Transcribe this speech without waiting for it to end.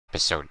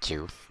episode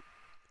 2.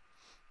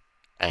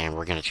 And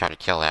we're gonna try to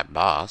kill that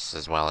boss,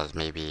 as well as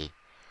maybe,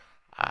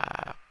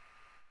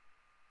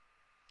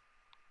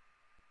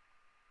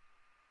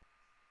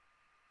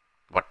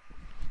 what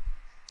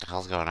the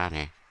hell's going on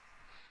here?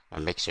 My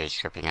mixer is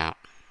tripping out.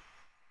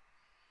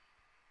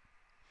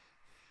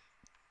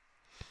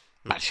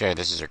 I'm not sure if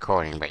this is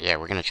recording, but yeah,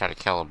 we're gonna try to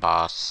kill a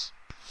boss.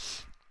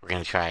 We're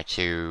gonna try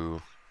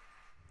to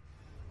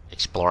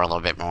explore a little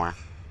bit more.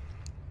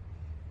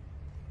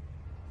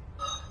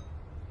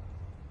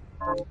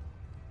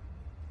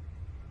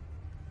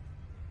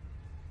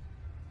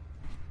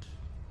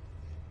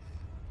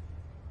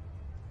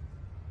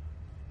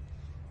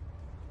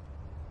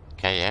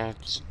 Okay, yeah,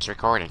 it's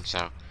recording,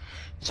 so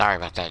sorry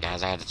about that,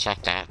 guys. I had to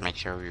check that, make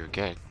sure we were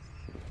good.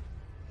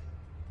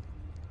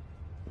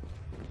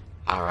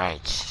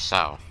 Alright,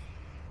 so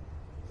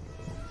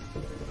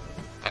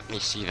let me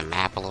see the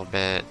map a little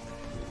bit.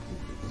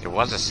 There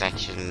was a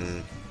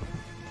section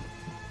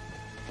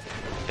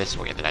this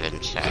way that I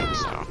didn't check,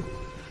 so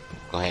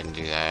go ahead and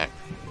do that.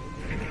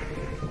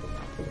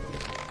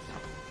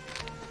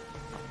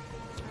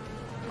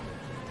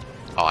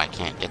 Oh, I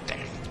can't get there.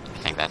 I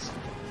think that's...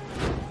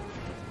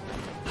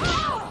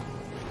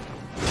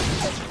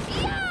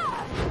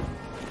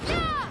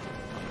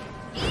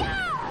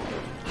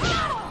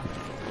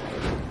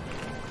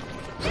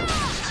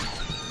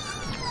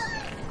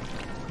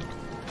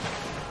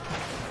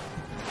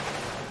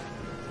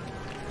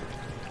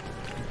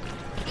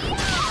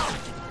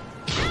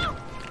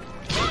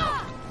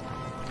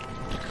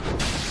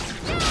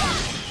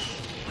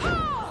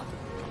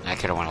 I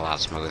could've went a lot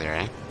smoother,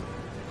 eh?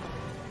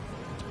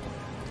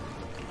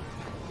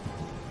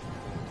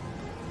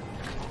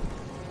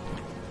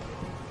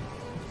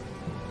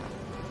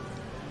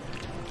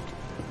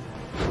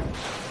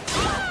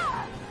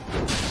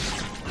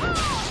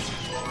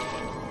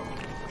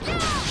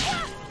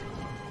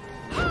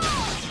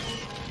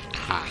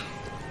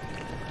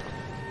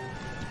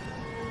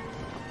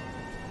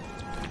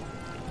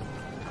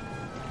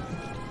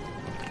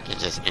 You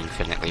just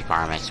infinitely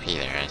farm XP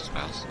there, I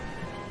suppose.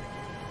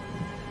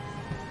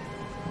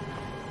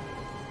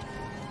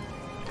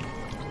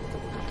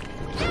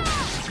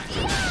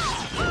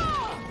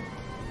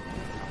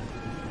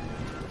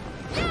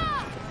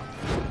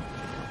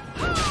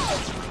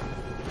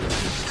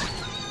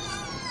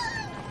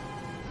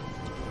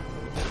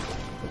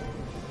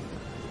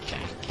 Okay,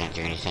 can't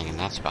do anything in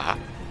that spot.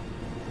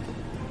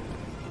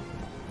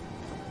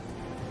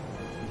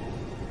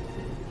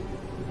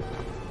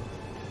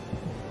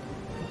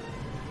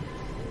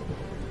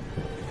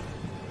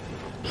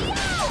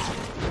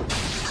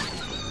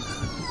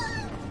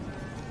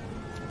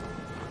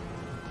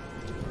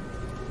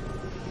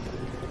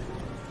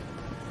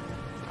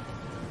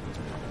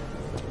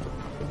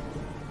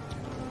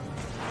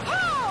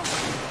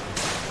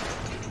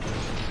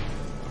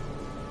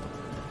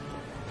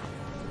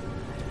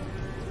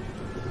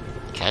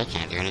 Okay,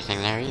 can't do anything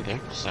there either,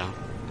 so...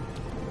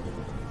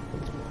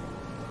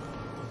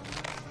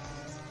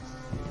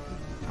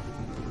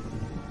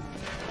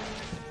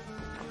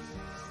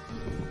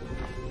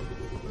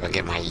 I'll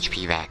get my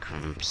HP back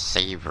from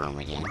save room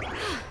again.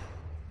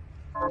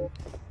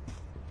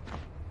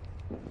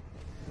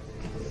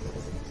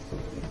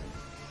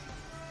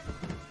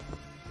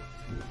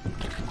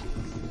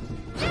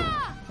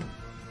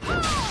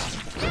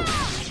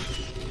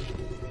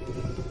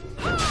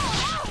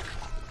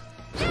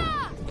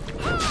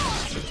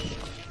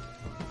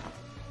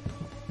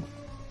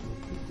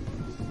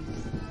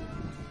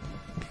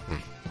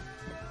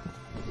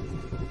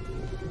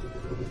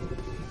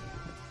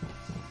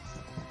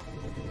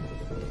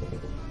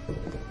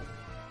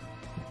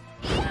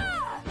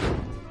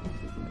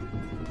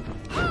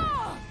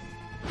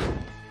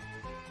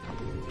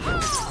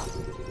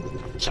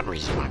 For some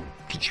reason my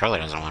controller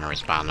doesn't want to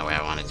respond the way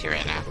I want it to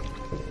right now.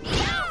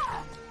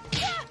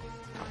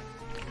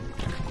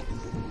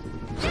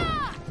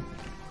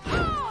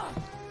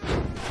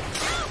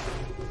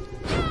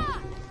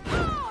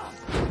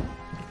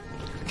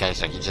 Okay,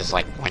 so he just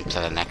like went to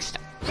the next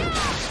step.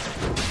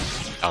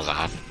 That was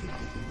odd.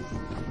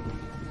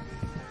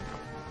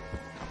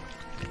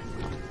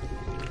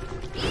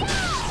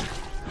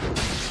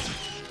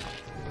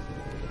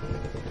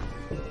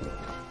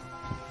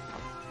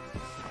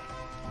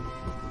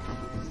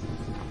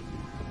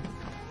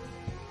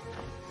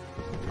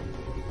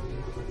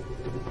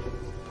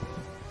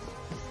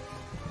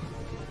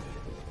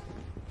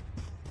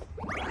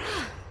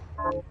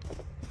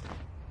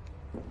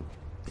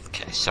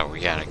 Okay, so we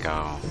gotta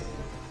go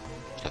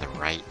to the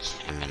right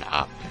and then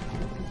up.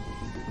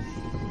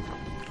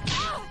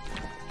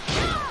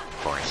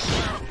 Of course.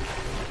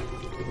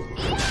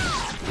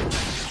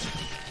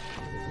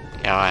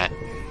 You know what?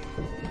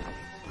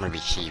 I'm gonna be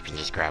cheap and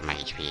just grab my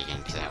HP again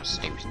because that was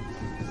stupid.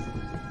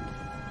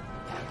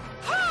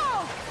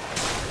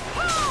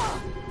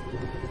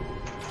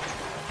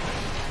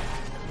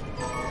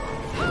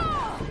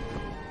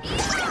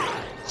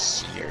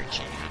 Sea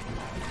urchin.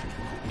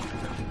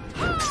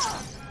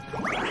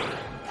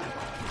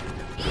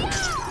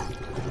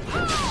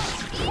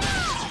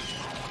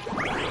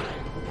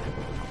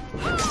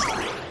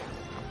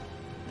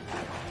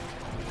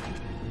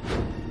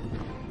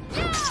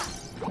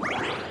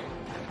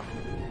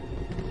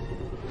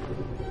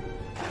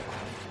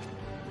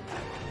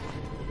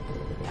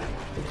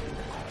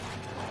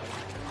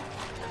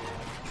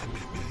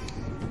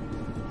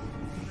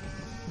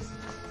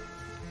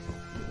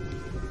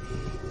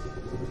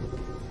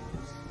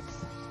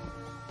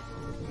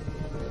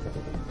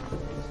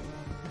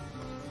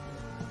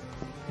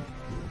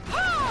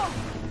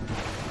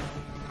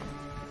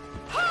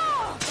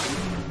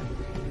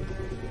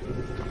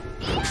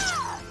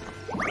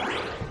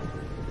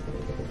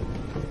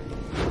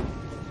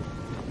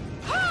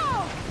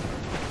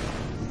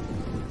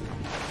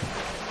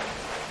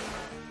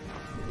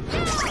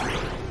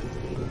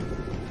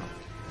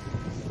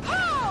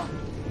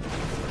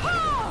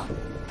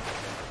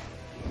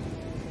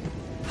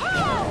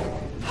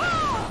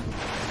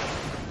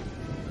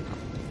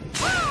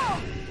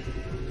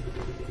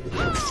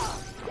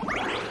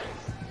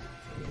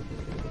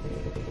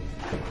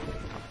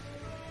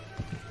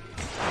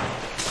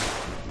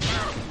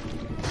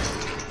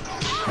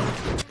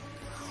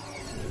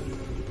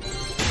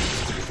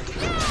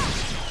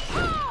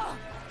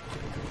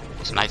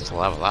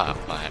 level up,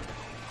 but...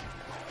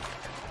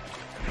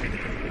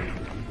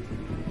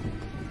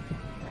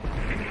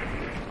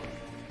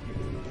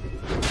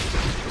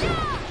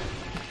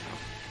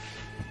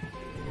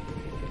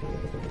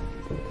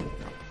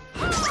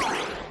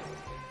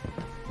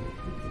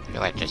 I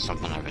feel like there's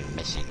something I've been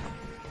missing.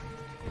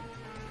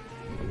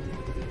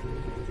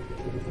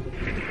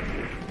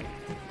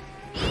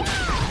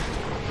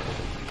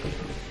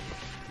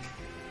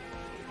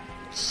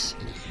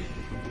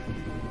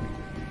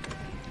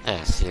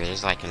 Yeah, see,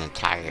 there's like an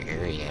entire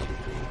area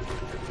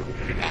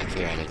back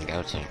here I didn't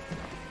go to.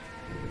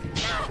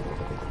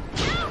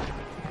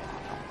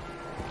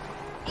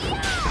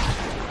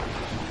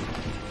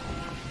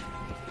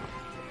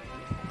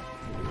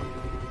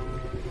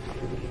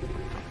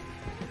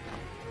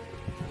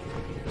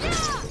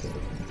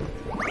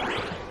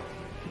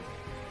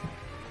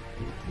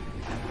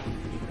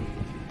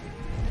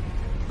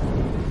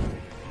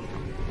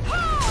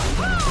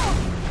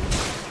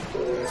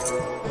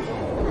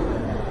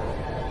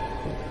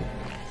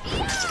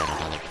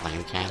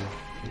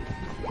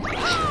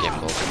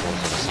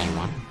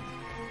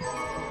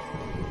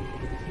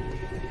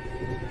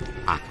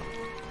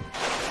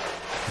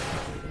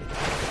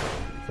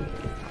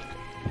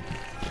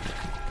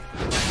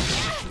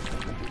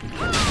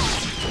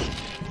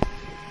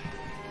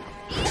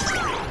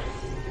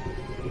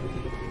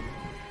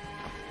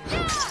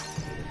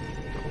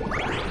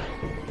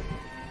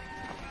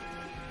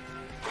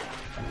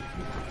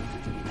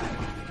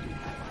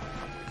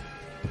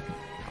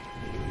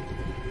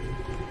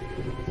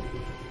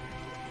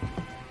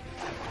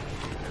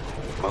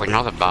 We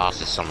know the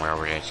boss is somewhere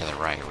over there to the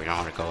right. We don't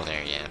want to go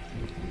there yet.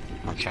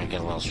 I'm trying to get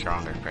a little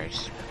stronger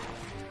first.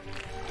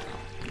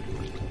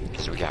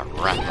 Because we got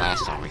wrecked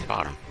last time we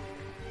fought him.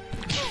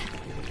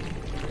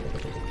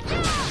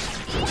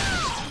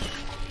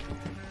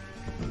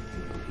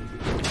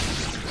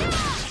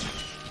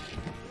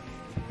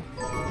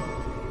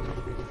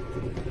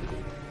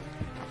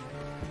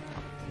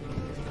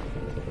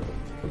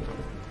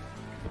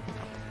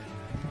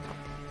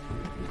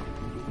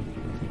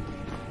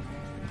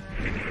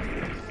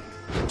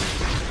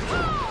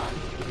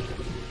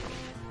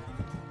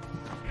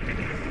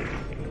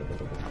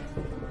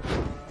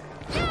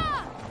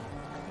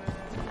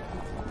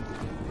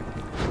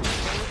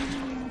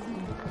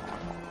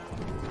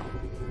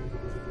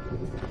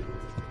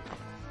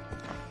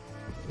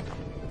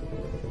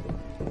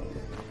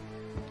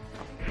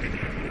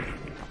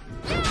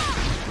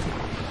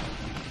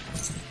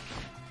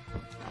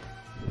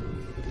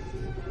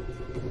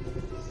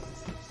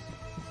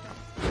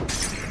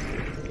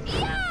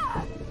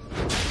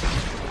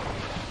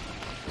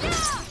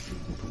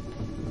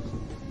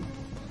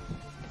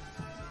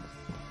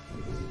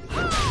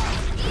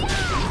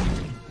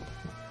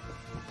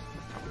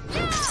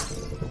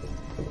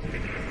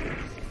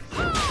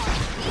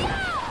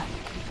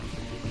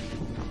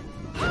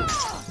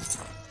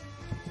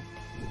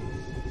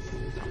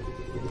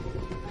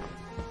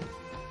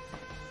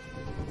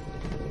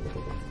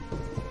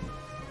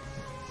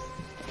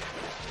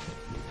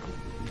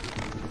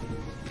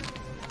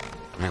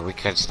 I mean, we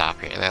could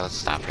stop here. Let's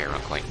stop here real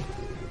quick.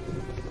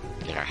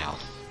 Get our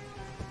health.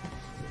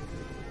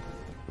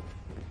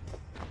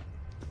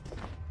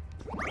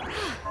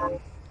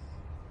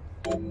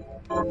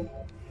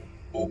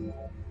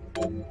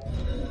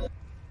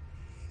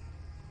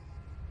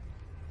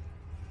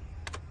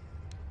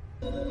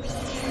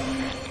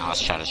 Now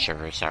let's try to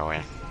traverse our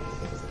way.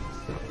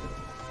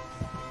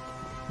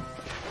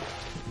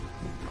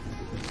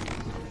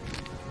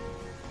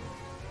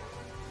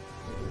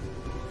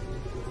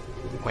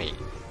 Wait,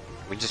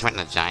 we just went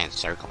in a giant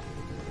circle.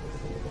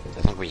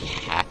 I think we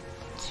had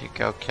to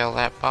go kill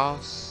that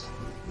boss.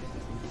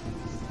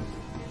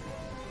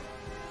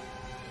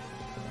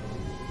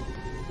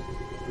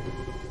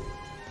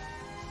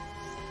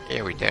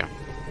 Yeah, we do.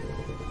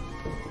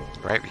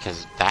 Right,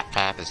 because that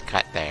path is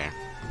cut there.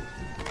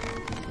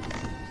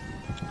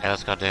 Okay,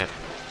 let's go do it.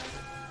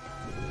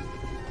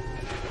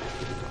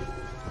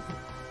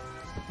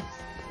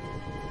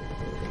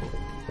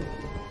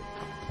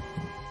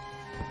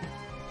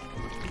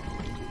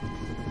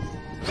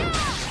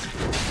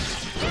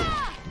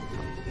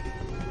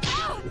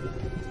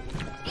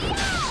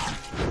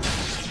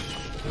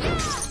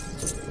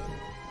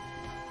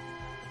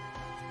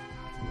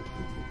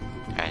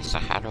 Okay, so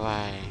how do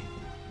I...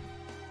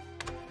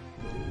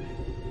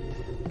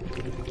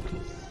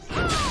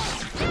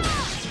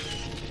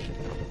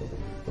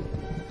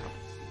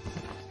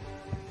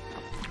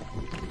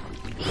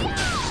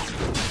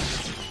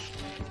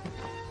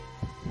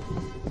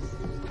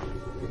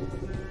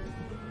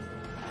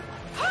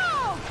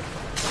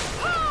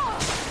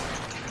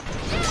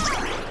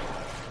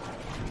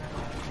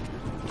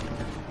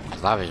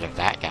 I'd love it if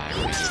that guy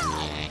would give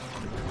me a...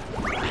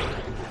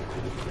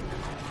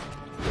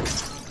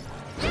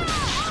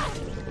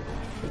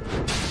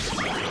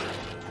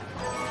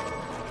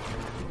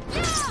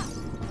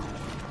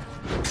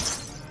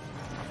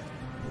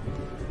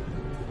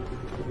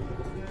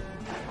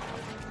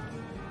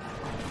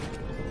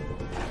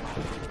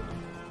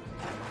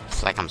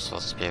 It's like I'm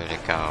supposed to be able to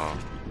go...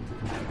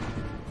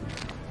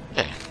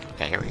 Yeah,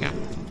 okay, here we go.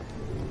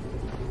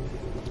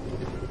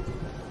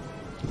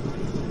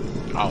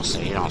 Oh, so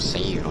you don't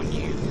save when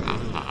you...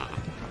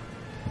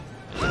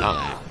 Didn't know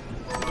that.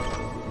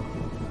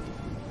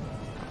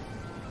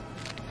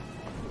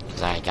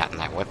 Because I had gotten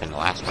that whip in the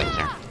last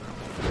playthrough.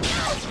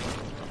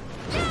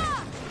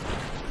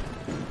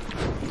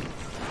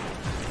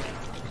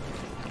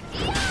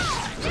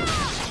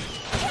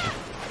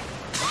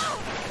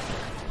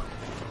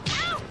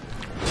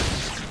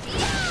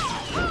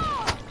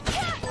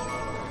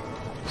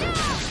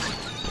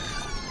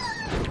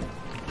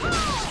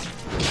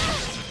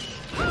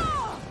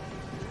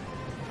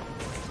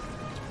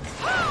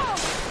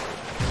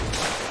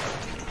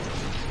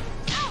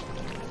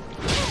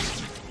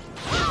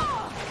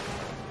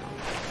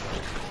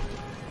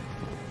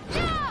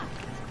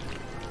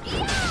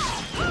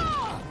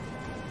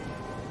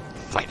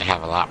 Like to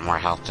have a lot more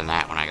health than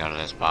that when I go to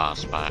this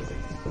boss, but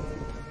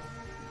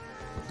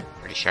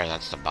pretty sure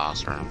that's the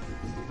boss room.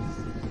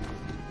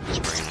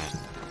 So we're gonna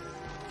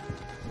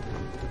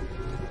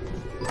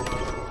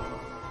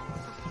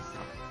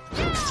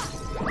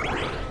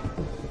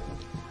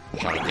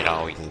try to get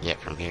all we can get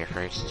from here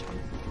first.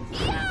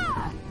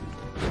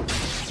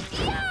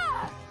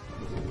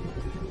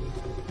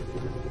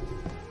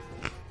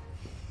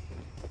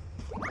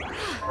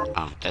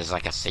 Oh, there's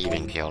like a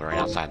saving field right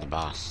outside the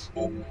boss.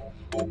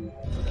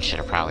 Should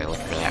have probably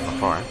looked for that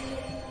before.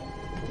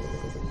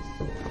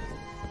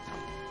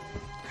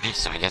 Okay,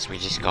 so I guess we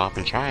just go up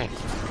and try it.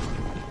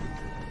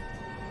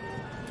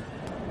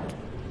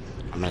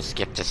 I'm gonna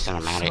skip this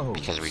cinematic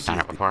because we've done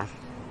it before.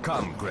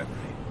 Come, Gregory.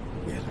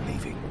 We're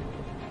leaving.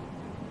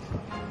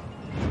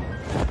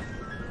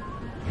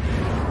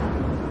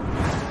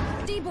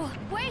 Debo,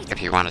 wait!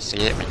 If you want to see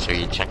it, make sure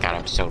you check out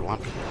episode 1.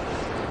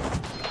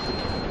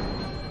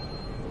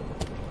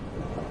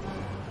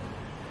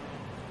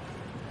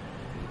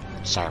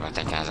 Sorry about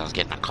that, guys. I was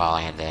getting a call.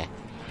 I had to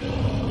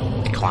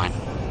decline.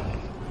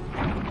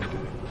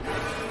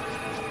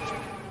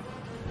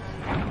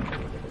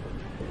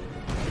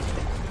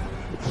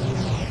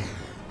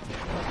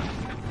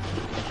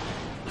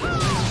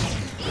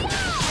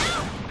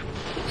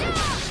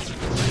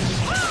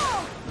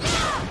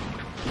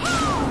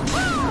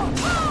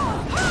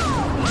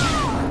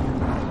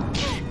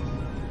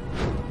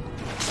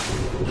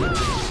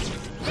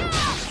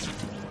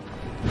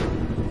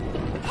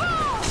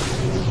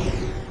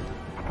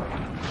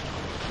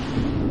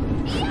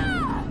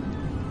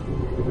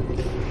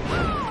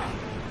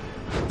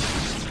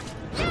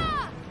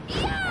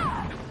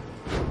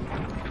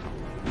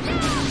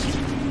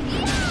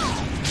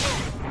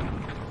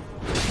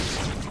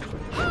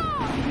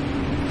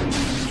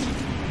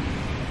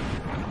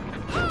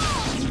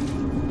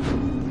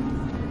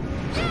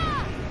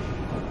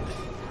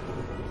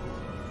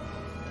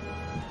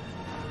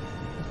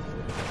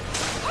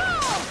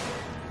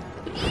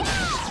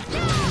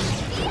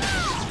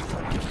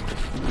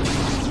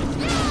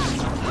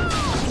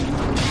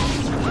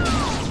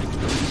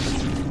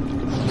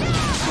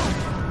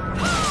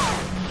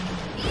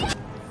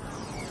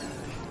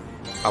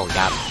 Oh, we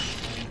got him.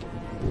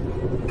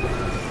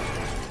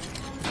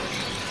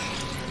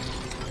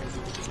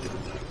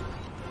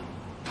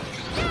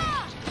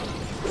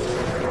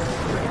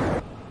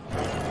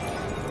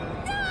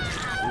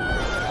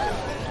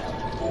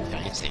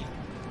 Fancy.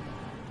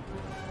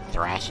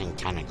 Thrashing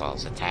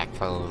tentacles. Attack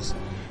foes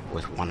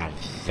with one of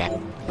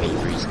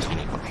Vapor's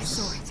tentacles. I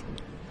saw it.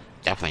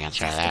 Definitely gonna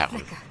try Just that a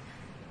one. flicker.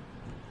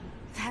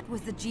 That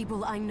was the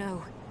Jeeble I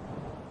know.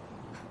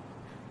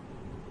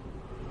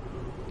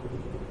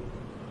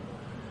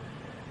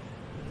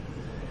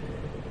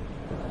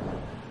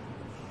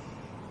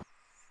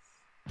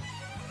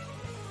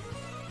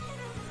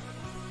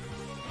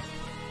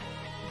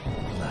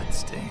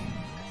 Bloodstained.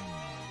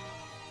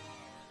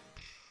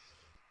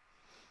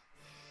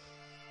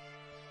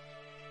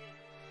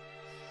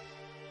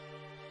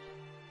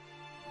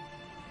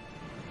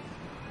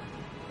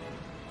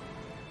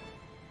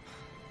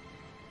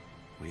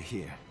 We're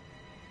here.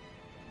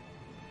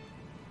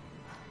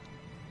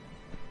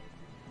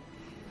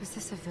 Was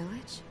this a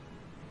village?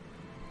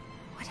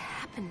 What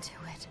happened to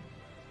it?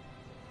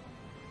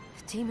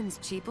 The demons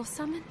Jeeble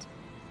summoned?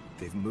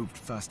 They've moved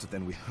faster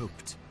than we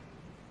hoped.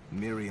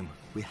 Miriam,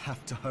 we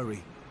have to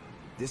hurry.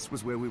 This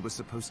was where we were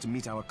supposed to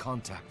meet our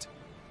contact.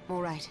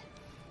 All right.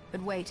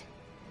 But wait.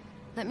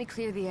 Let me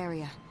clear the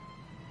area.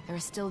 There are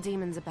still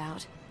demons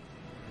about.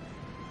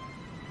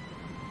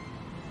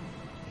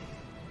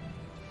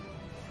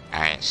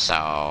 Alright,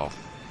 so...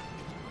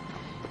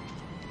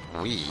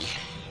 we...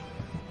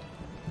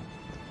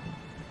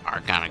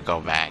 are gonna go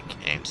back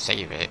and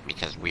save it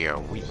because we are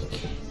weak.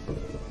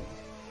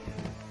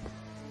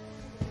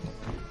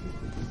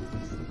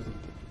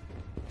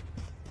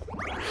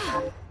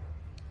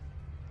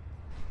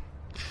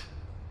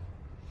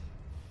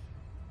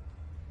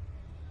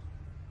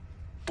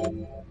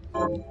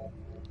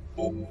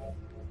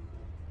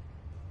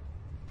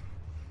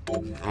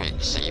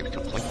 Alright, save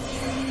complete.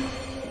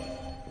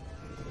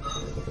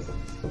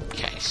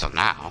 Okay, so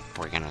now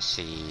we're gonna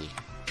see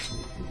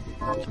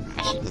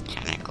Smashing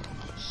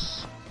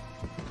tentacles.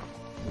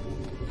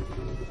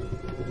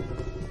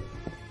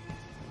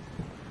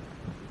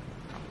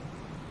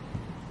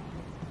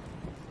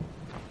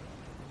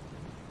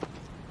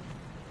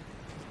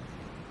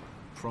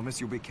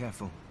 Promise you'll be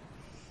careful.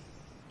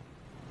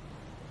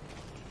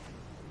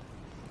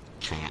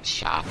 Can't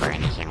shop or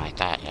anything like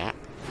that yet.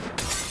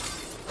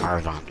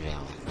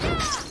 Arvantville.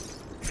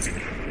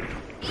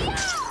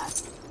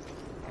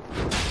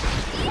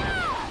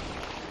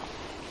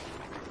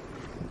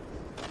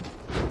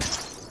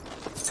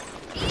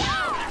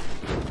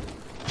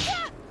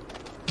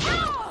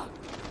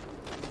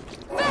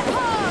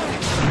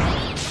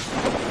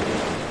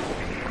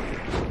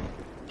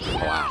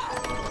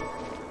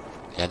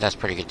 Yeah, that's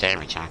pretty good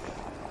damage, huh?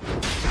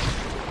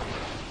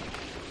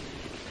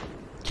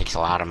 Takes a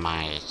lot of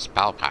my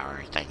spell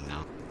power thing,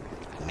 though.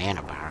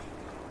 Mana power.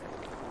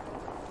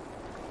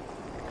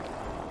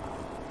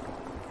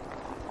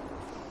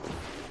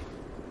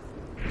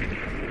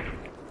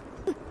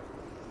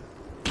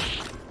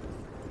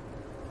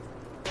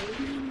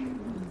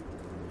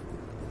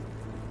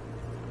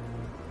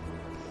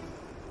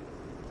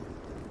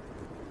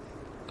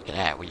 Look at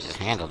that, we just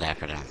handled that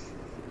for them.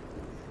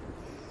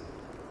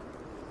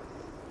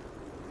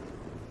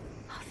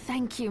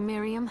 Thank you,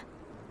 Miriam.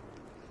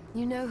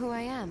 You know who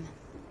I am.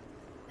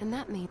 And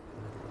that means...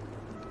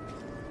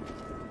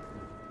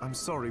 I'm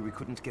sorry we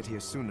couldn't get here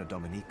sooner,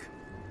 Dominique.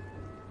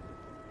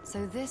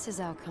 So this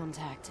is our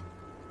contact.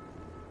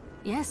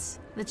 Yes,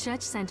 the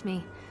church sent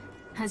me.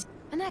 Has...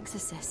 An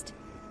exorcist.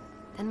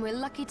 Then we're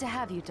lucky to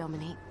have you,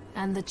 Dominique.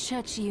 And the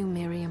church you,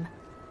 Miriam.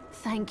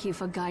 Thank you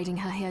for guiding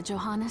her here,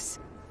 Johannes.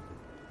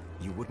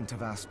 You wouldn't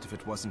have asked if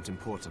it wasn't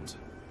important.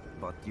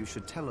 But you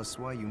should tell us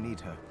why you need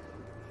her.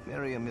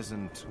 Miriam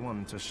isn't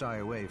one to shy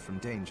away from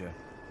danger.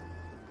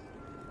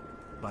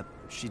 But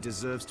she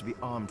deserves to be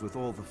armed with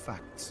all the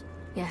facts.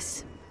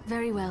 Yes,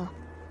 very well.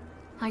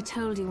 I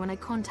told you when I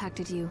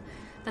contacted you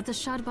that the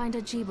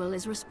Shardbinder Jebel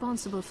is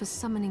responsible for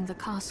summoning the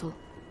castle.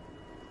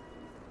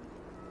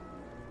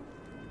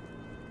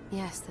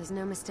 Yes, there's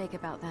no mistake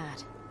about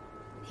that.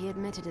 He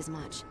admitted as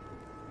much.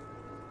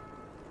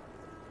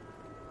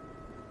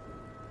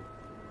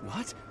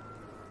 What?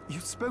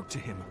 You spoke to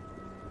him?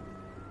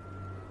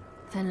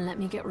 Then let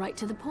me get right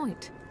to the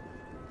point.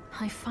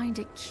 I find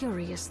it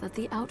curious that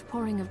the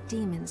outpouring of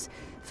demons,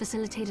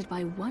 facilitated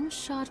by one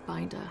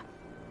Shardbinder,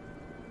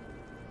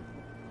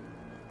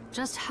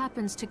 just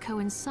happens to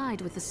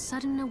coincide with the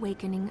sudden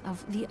awakening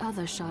of the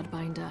other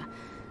Shardbinder,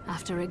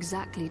 after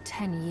exactly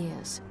 10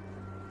 years.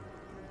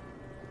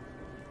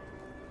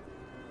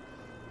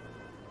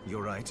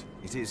 You're right,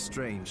 it is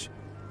strange.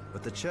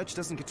 But the church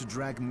doesn't get to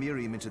drag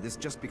Miriam into this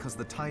just because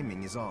the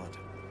timing is odd.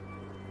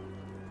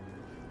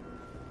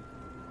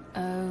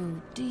 Oh,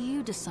 do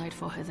you decide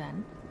for her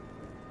then?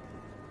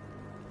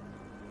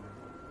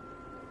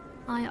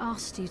 I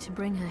asked you to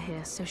bring her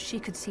here so she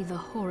could see the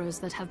horrors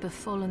that have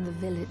befallen the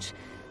village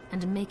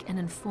and make an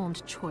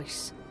informed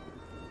choice.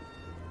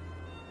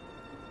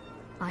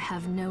 I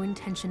have no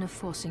intention of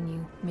forcing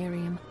you,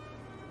 Miriam.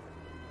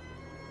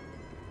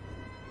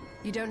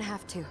 You don't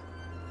have to.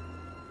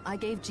 I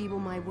gave Jebel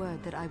my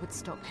word that I would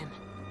stop him.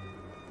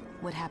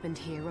 What happened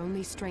here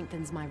only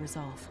strengthens my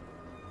resolve.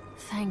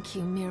 Thank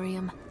you,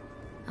 Miriam.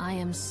 I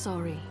am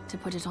sorry to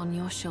put it on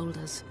your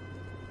shoulders.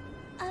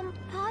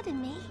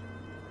 Pardon me?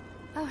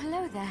 Oh,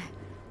 hello there.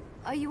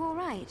 Are you all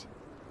right?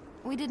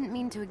 We didn't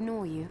mean to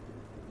ignore you.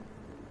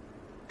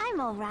 I'm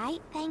all right,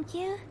 thank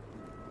you.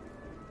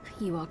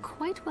 You are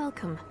quite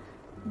welcome.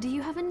 Do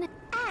you have a name?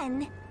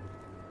 Anne.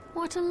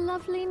 What a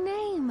lovely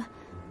name.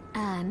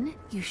 Anne,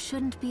 you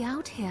shouldn't be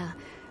out here.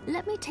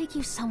 Let me take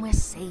you somewhere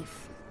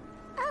safe.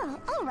 Oh,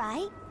 all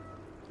right.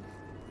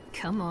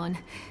 Come on,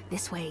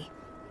 this way.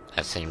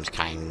 That seems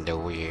kinda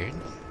weird.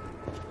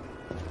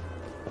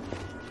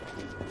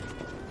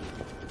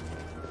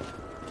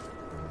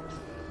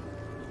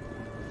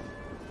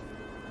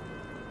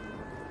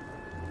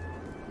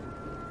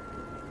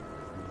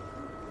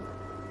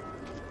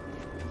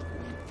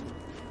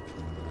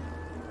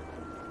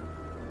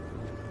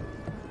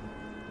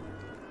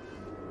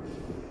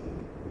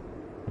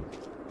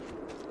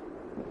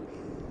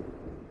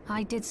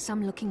 I did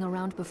some looking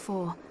around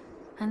before,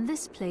 and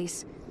this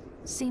place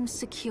seems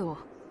secure.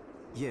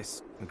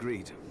 Yes,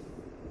 agreed.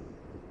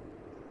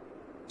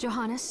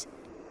 Johannes,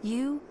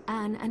 you,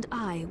 Anne, and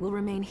I will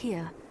remain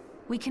here.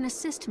 We can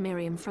assist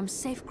Miriam from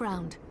safe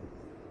ground.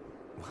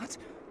 What?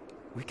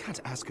 We can't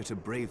ask her to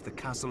brave the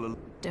castle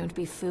alone. Don't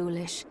be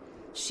foolish.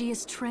 She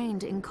is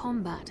trained in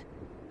combat.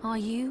 Are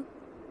you?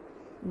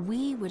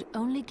 We would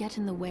only get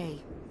in the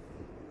way.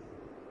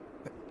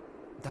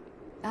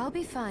 I'll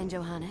be fine,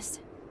 Johannes.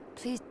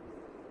 Please.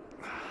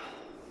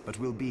 But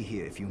we'll be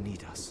here if you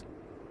need us.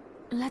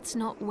 Let's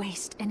not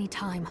waste any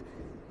time.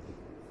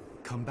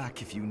 Come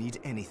back if you need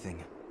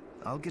anything.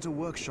 I'll get a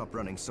workshop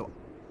running, so...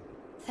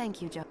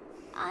 Thank you, Jo.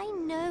 I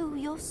know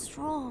you're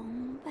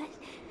strong, but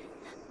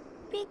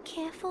be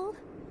careful.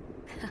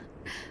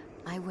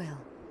 I will.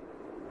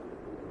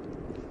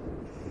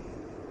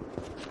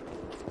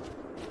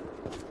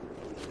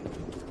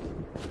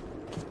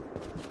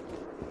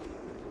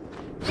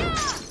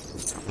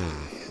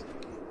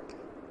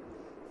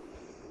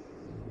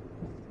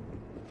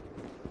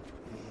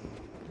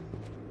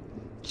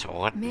 So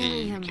what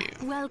Miriam, do you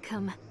do?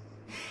 welcome.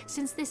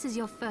 Since this is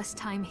your first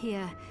time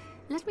here,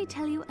 let me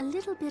tell you a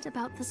little bit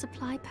about the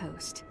supply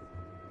post.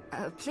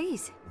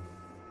 Please.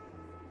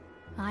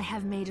 I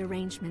have made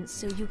arrangements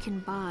so you can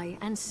buy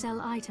and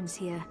sell items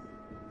here.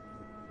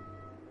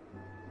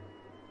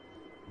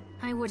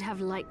 I would have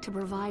liked to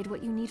provide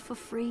what you need for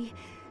free,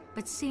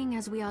 but seeing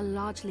as we are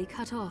largely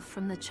cut off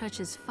from the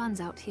church's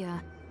funds out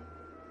here,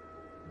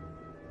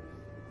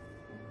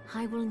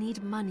 I will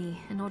need money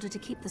in order to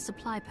keep the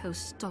supply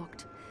post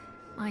stocked.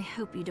 I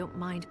hope you don't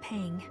mind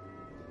paying.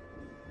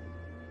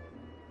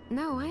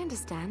 No, I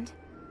understand.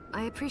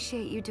 I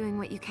appreciate you doing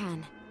what you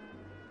can.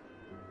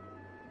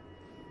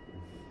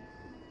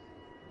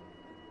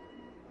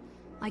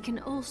 I can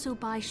also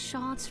buy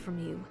shards from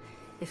you,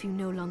 if you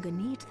no longer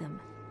need them.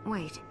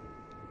 Wait,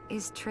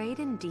 is trade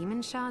in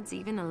demon shards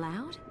even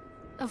allowed?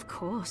 Of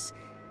course.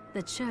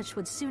 The church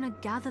would sooner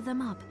gather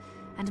them up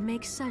and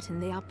make certain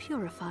they are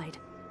purified.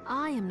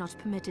 I am not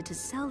permitted to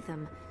sell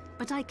them,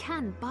 but I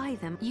can buy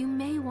them. You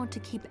may want to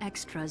keep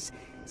extras,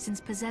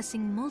 since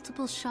possessing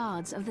multiple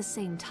shards of the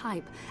same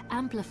type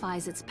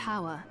amplifies its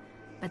power.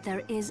 But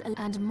there is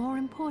and more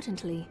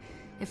importantly,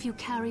 if you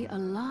carry a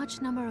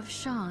large number of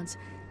shards,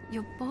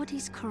 your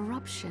body's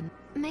corruption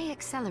may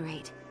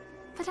accelerate,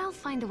 but I'll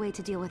find a way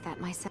to deal with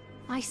that myself.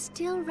 I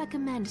still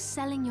recommend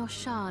selling your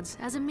shards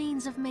as a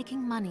means of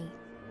making money.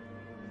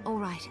 All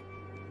right.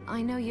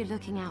 I know you're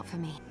looking out for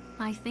me.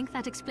 I think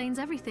that explains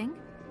everything.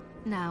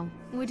 Now,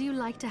 would you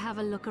like to have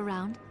a look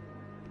around?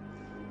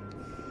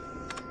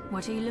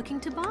 What are you looking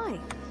to buy?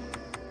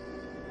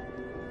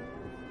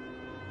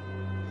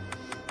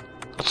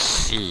 Let's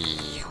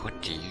see, what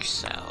do you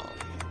sell?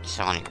 You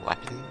sell any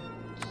weapons?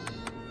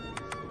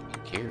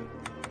 Thank you.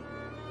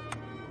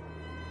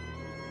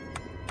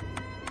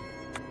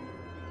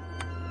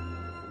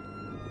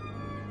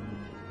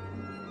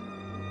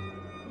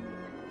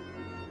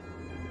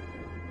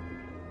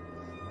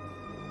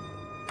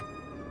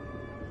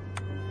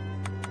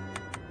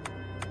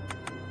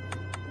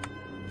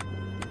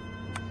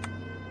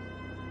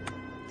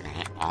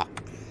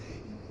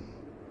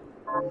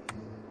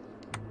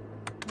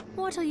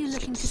 What are you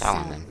looking to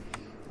Selling sell? them.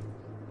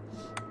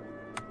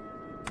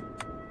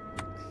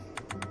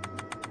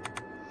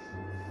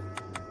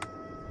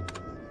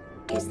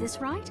 Is this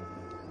right?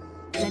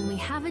 Then we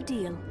have a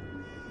deal.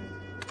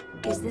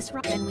 Is this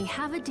right? Then we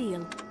have a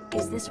deal.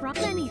 Is this right?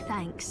 Many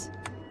thanks.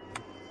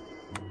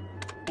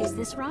 Is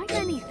this right?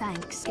 Many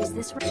thanks. Is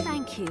this right?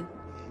 Thank you.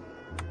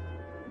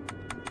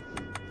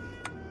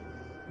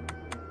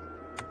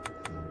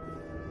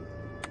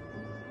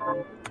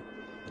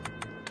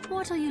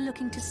 What are you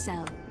looking to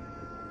sell?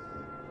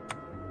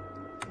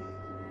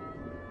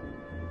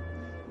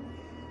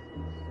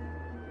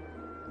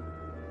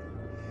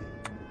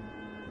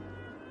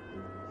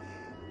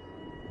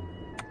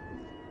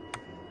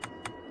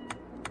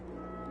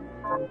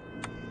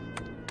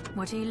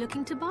 What are you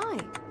looking to buy?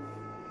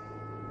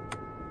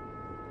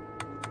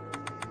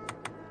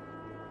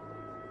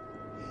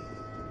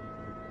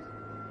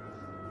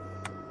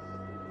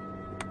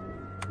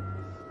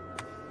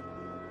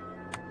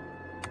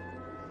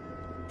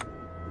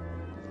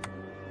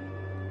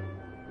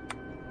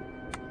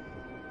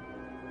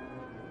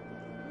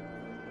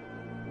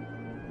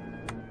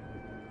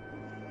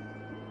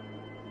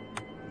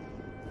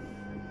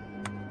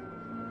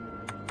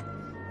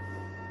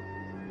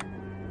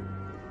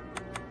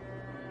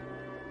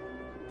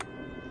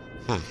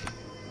 A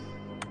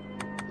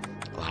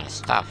lot of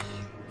stuff.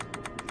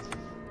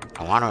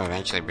 I want to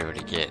eventually be able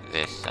to get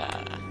this,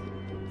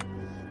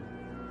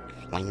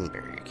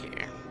 Flameberg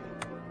here.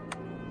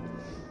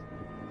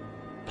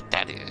 But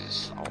that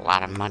is a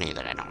lot of money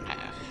that I don't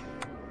have.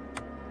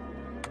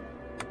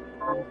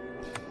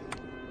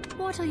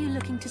 What are you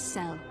looking to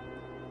sell?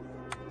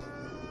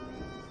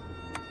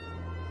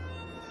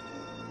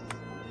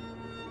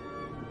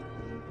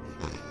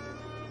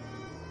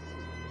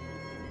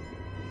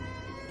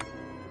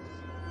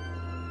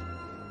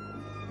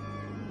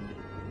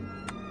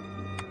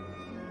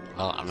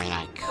 Well, I mean,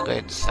 I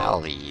could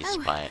sell these,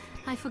 but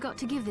I forgot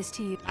to give this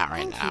to you. not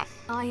right Thank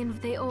now. you.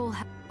 They all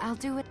have. I'll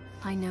do it.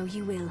 I know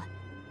you will.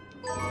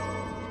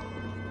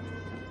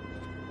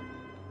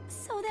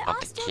 So there But are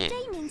the still kid.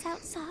 demons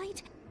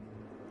outside.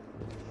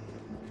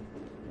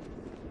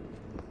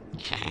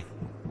 Okay.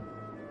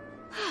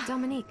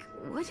 Dominique,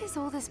 what is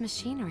all this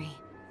machinery?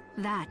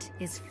 That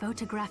is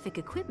photographic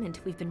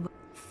equipment we've been.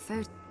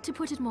 To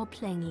put it more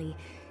plainly,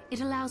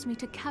 it allows me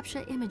to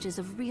capture images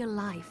of real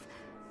life.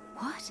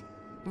 What?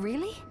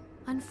 Really?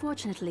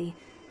 Unfortunately,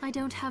 I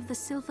don't have the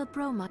silver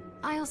bromide.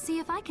 I'll see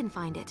if I can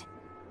find it.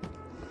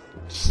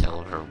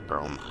 Silver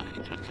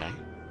bromide, okay.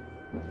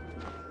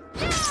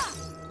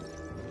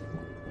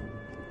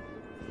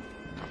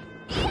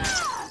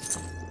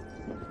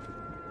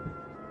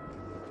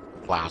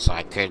 Wow, so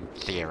I could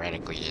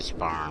theoretically just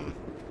farm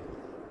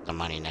the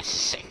money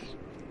necessary.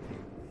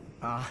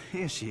 Ah,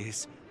 here she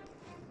is.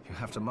 You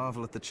have to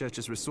marvel at the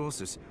church's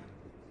resources.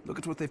 Look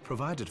at what they've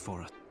provided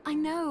for us. I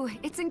know,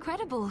 it's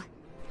incredible.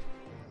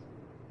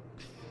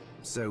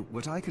 So,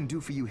 what I can do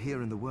for you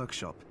here in the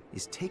workshop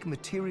is take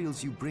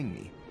materials you bring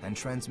me and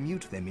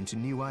transmute them into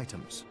new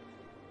items.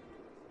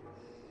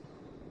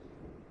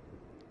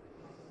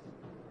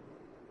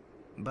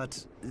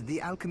 But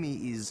the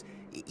alchemy is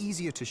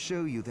easier to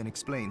show you than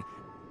explain.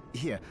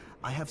 Here,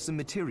 I have some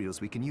materials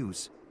we can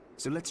use,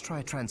 so let's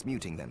try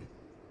transmuting them.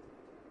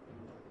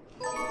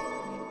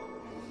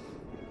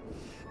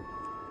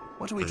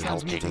 What are we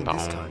transmuting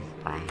this time?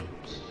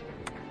 Bronze.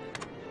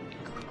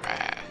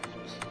 Craft.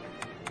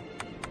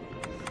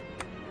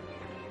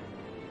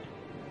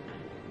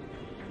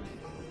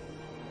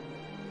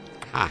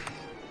 Huh.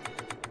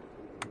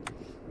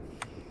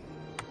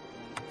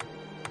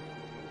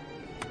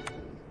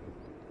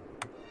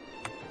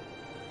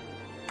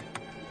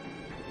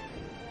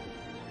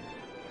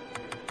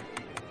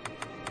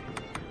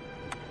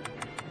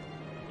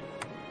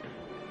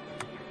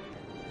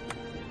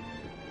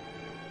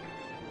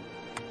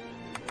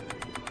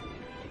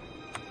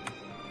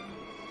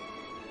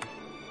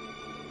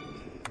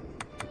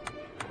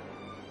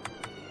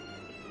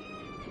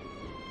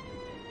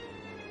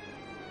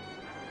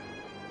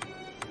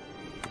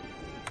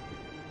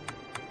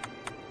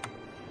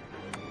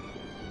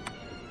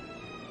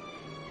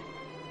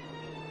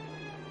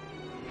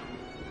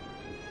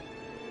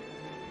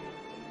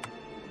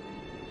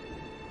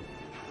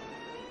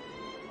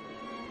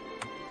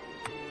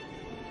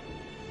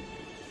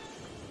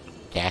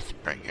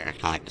 Deathbringer. I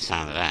kinda like the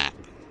sound of that.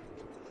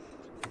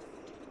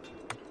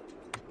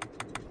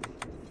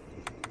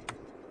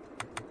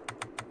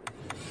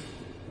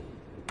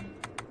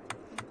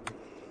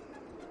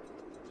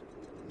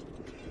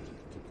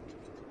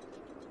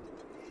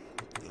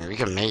 We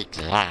can make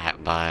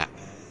that, but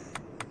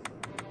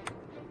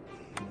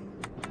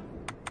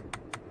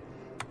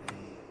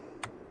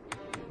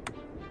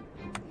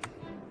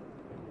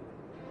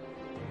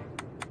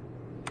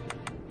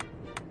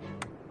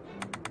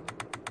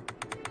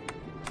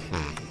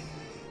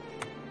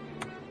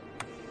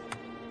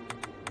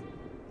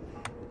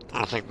I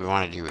don't think we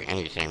want to do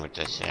anything with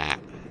this yet.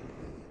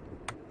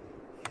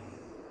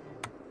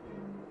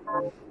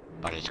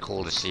 But it's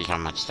cool to see how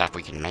much stuff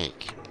we can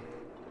make.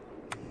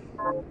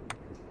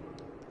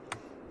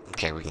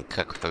 Okay, we can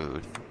cook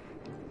food.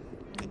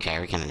 Okay,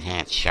 we can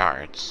enhance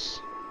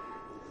shards.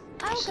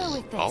 I'll go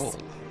with this. Oh.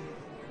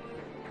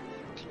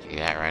 Can do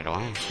that right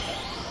away.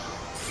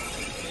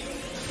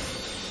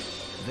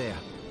 There,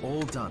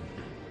 all done.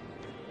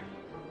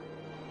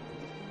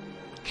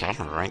 Okay,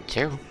 rank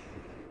 2.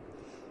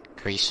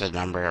 Increase the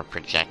number of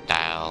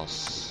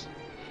projectiles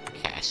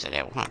casted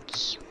at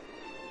once.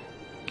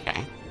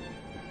 Okay.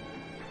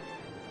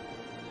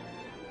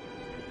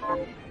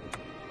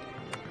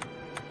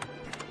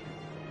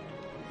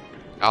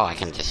 Oh, I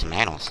can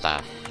dismantle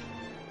stuff.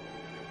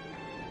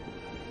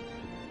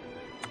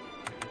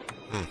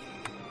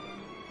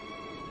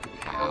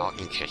 How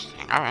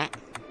interesting. Alright.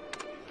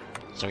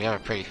 So we have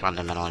a pretty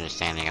fundamental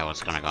understanding of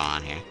what's gonna go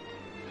on here.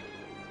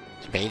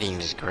 Debating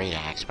this great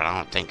axe, but I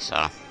don't think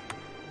so.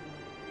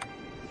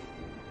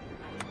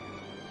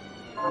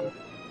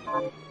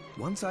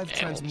 Once I've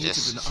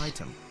transmuted an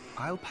item,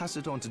 I'll pass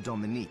it on to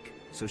Dominique,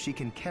 so she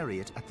can carry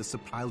it at the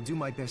supply. I'll do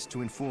my best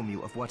to inform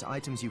you of what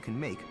items you can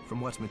make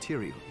from what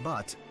material.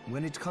 But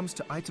when it comes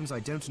to items I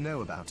don't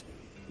know about,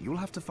 you'll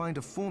have to find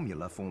a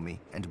formula for me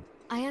and...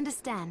 I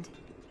understand.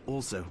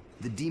 Also,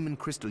 the demon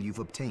crystal you've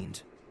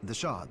obtained, the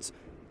shards,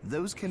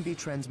 those can be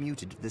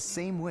transmuted the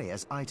same way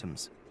as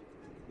items.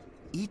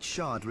 Each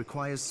shard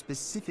requires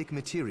specific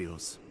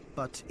materials,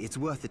 but it's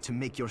worth it to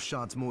make your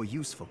shards more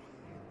useful.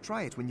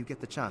 Try it when you get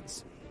the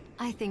chance.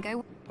 I think I...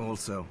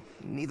 Also,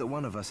 neither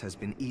one of us has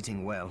been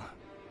eating well.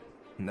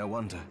 No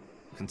wonder.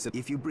 Consider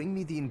if you bring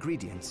me the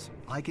ingredients,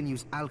 I can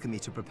use alchemy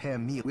to prepare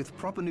meals. With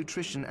proper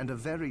nutrition and a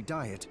varied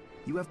diet,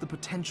 you have the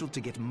potential to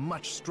get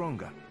much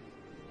stronger.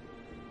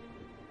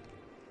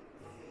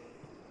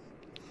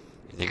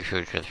 New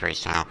food for the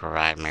first time will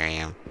provide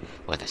Miriam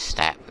with a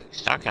stat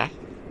boost. Okay.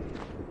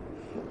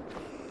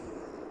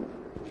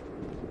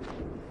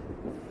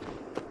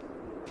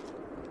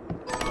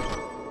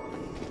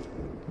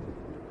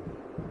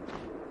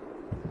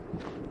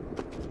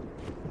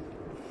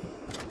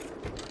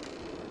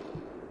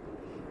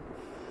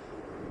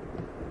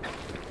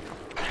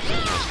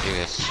 Let's do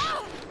this.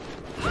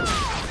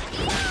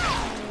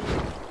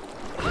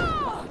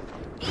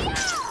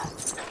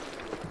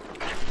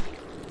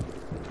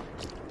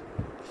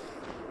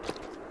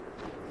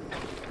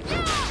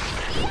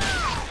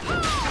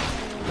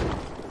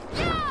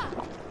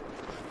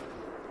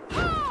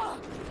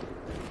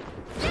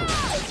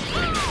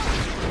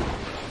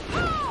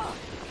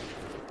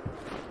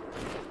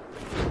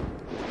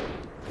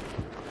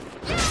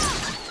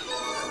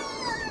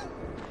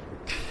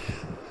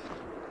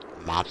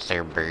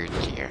 Monster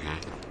birds here, huh?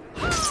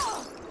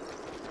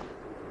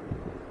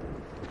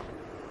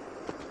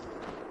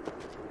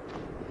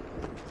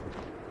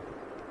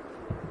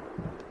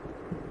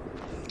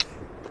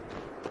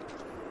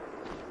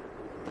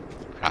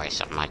 Probably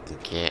something I can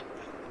get.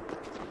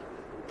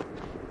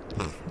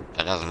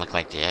 That doesn't look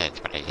like the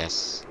edge, but I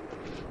guess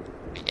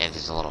the edge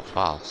is a little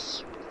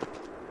false.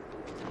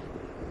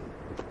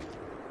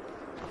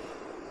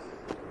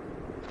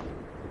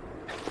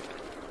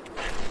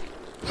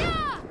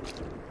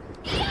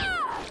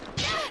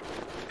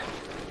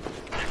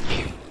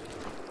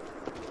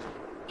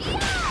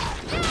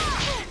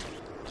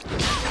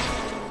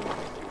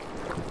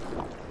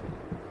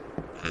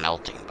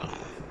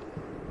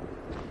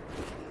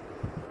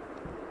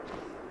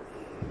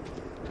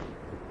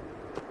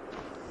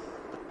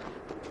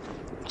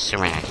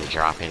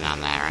 drop in on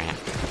that, right?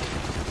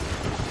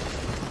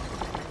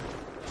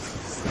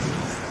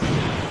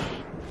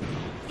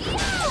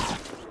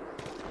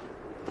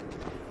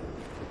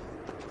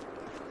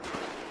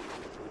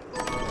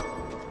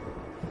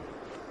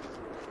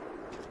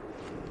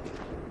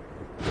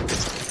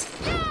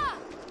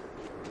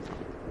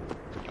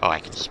 Oh, I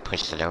can just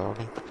push the door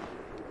open?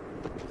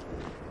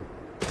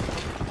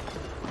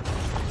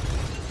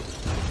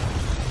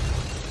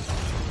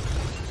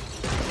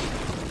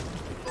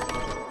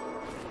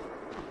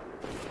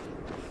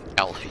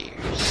 Elf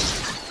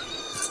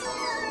ears.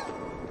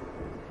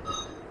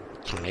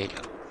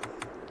 Tomato.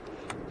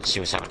 Let's see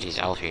what's up with these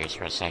elf ears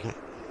for a second.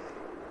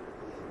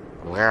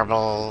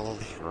 Wearable,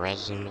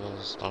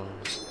 resinable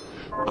stoves.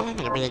 Oh,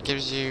 I mean, it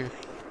gives you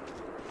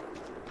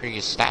pretty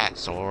good stats,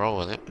 so we'll roll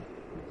with it.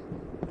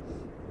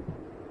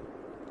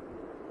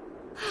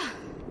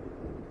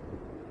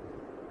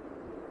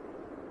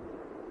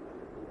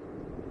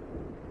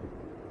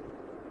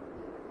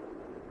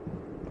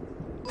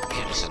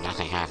 Okay, so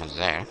nothing happens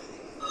there.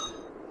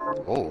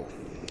 Oh,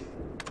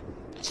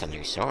 that's a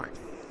new sword.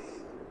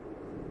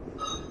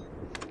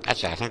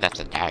 Actually, I think that's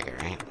a dagger,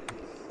 right?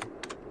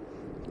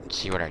 Let's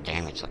see what our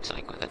damage looks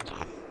like with it,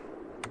 though.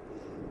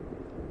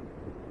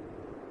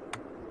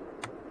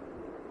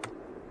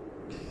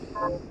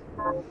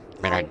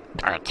 I mean,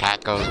 our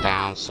attack goes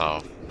down,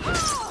 so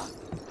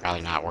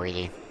probably not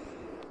worthy.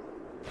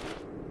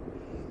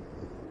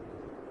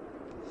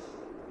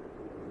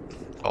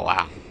 Oh,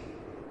 wow.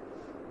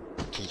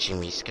 Teaching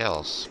me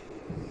skills.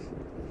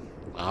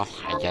 Well,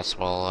 I guess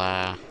we'll,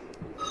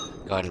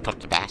 go ahead and put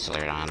the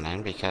bachelor on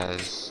then,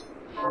 because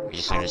we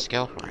just learned a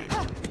skill for it.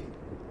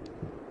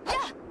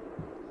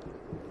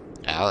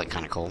 Yeah, that looked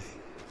kinda cool.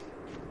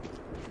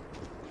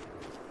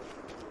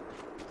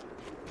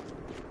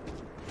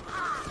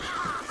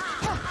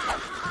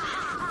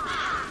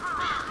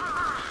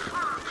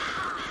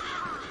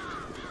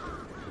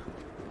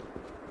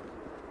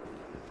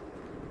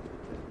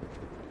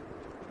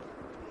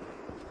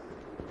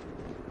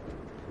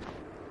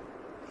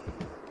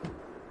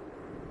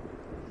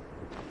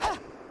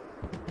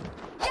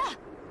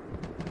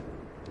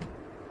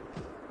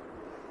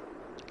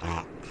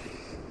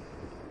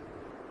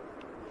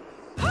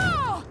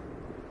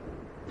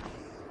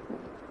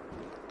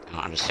 I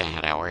don't understand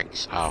how that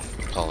works. Oh,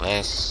 pull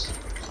this.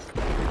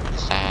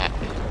 What's that?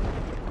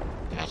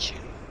 Gotcha.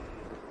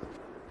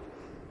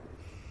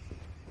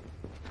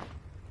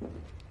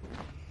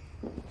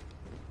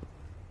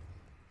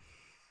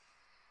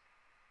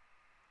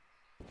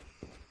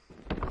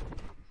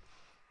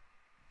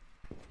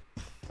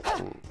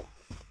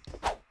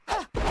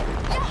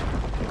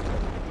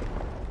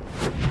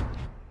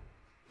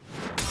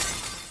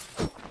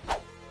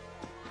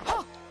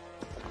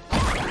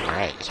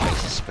 Alright, this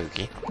place is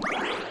spooky.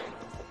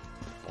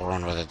 We'll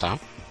run with it though.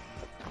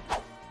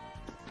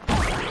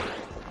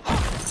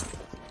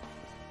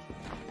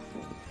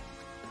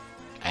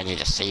 I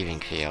need a saving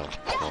field.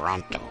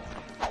 Pronto.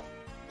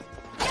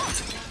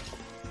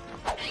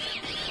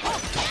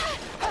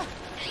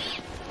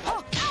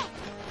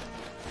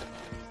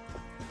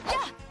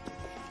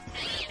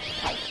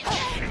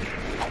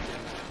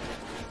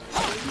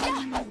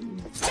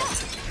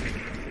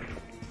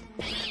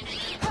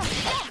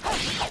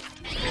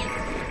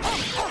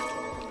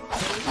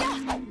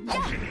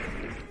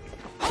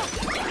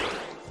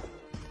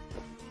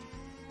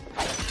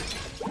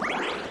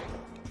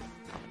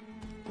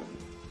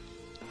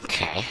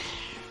 Okay.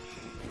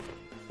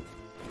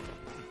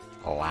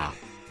 Oh wow.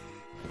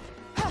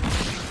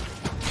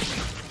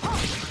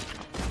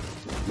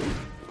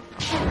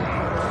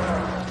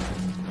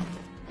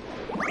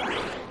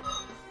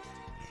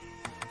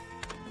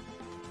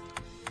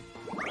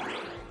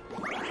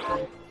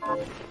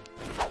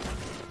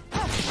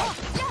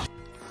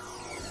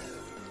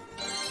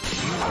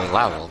 We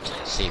leveled.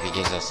 See if he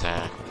gives us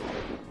a...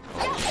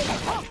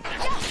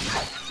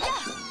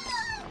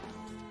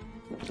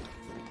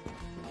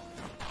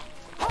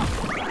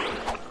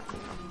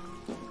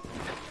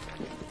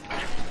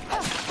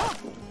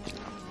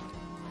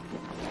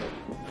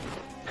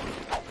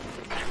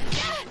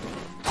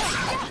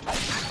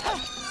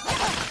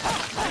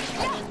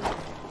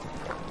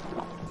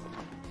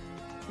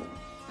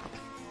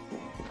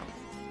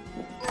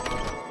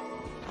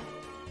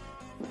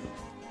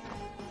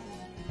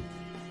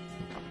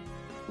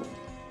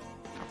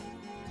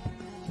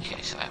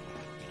 Okay, so that one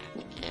we're gonna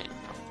have to get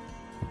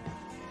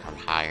from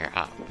higher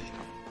up.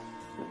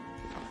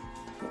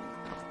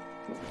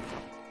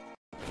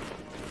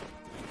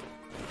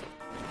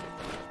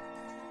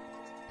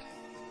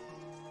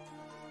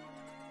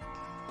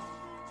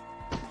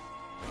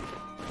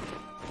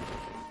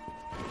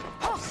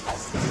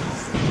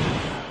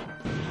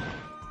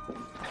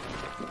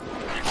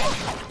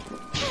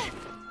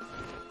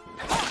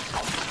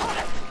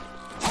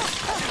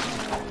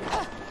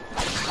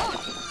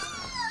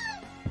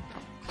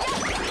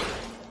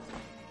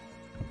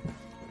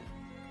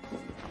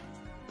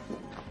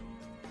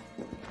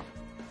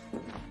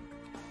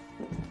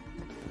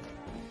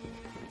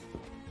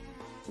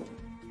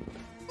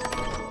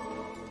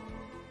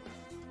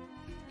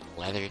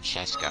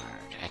 chest guard.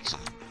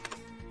 Excellent.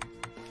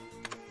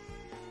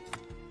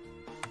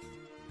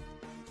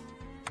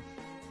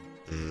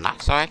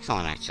 Not so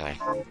excellent, actually.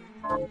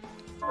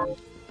 Go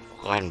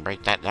ahead and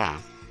break that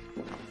down.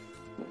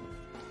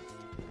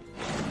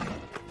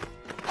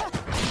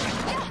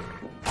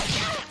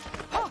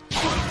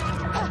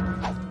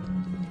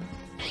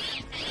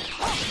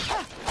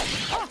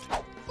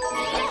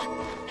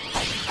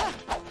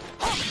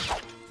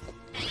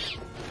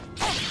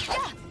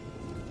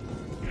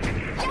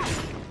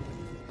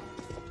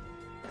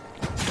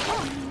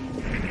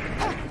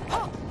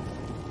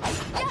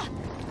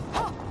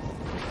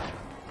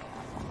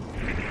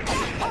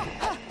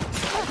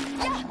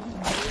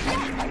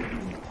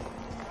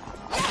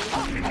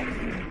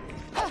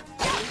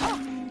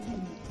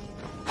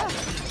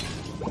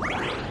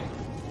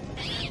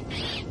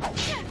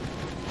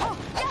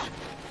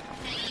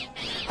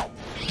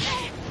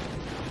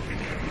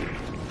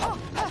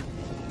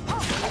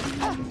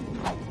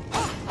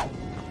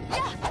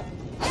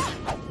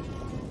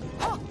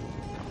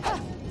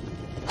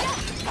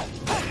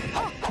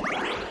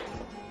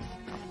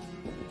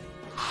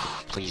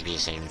 Please be a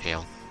save and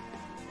fail.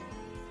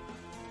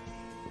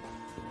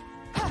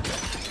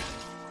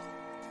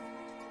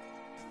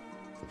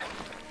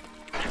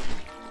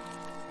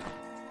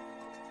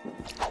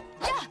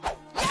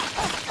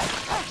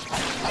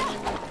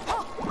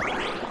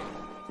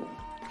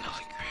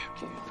 Holy crap,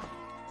 dude.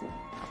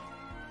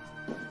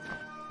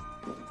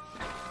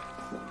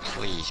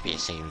 Please be a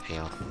save and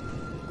fail.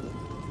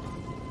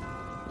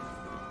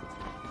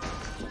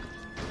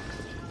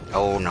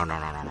 Oh, no, no,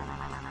 no, no, no, no, no,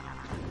 no, no, no.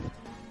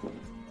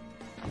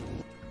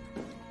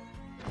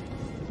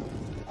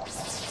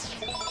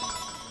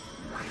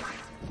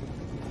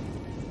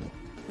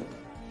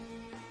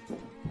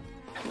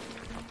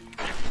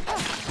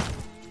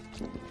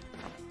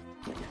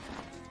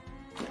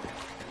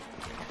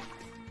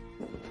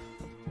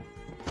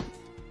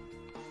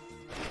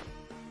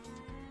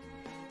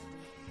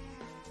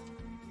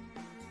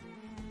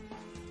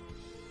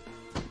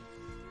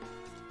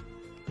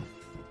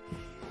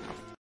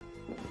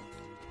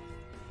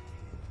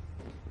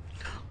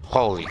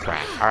 Holy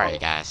crap.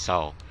 Alright guys,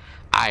 so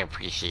I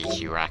appreciate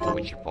you rocking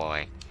with your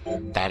boy.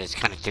 That is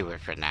gonna do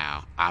it for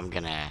now. I'm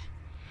gonna,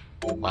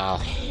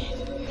 well,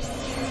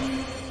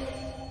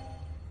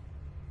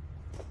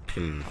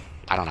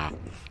 I don't know.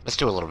 Let's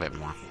do a little bit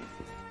more.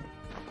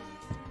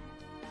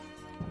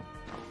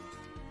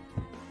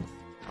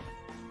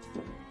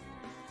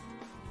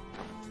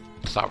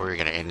 Thought we were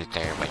gonna end it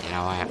there, but you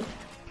know what?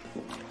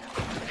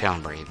 I'm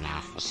feeling brave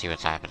now. Let's see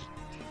what's happening.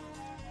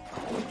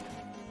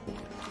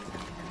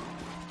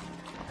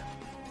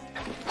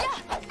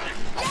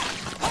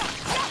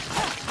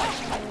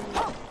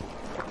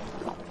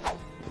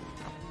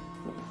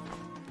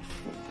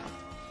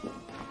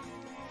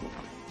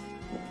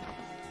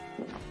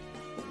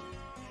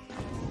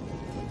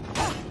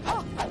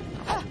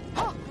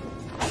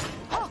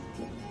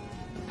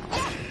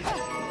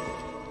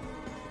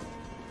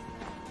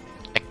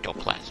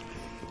 Ectoplasm.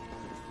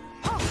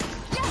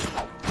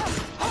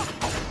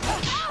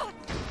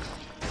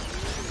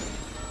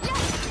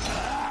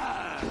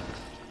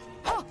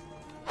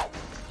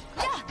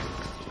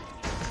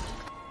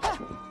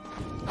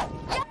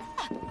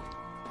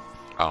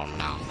 Oh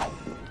no.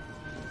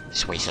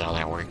 Just wasted all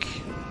that work.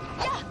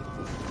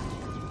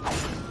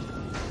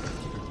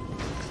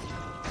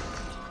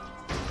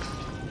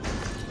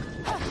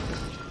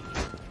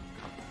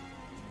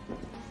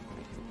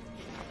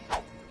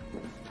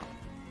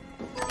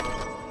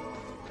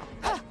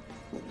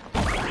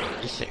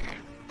 Yes, sir.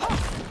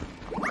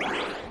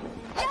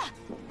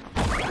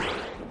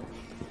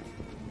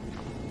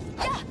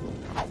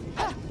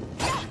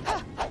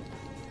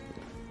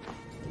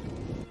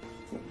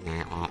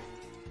 Yeah, well.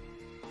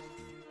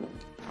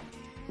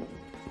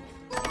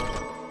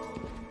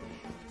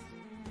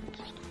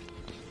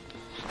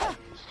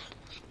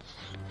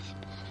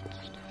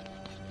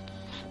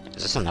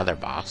 Is this another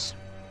boss?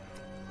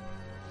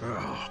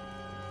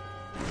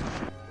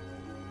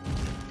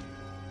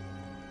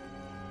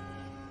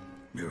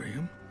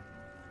 Miriam?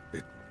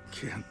 It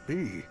can't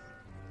be.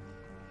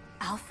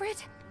 Alfred?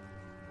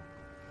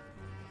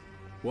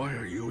 Why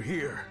are you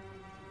here?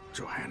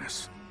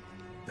 Johannes,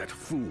 that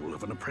fool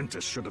of an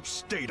apprentice should have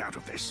stayed out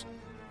of this.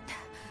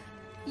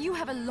 You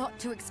have a lot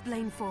to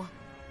explain for.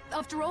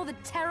 After all the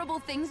terrible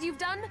things you've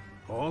done?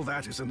 All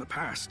that is in the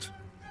past.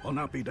 I'll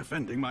not be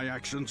defending my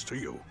actions to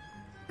you.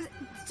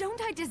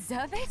 Don't I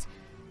deserve it?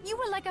 You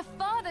were like a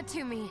father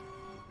to me.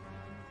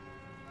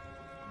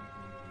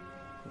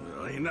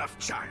 Well, enough,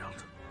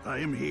 child. I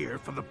am here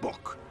for the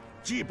book.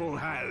 Jeeble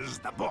has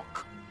the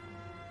book.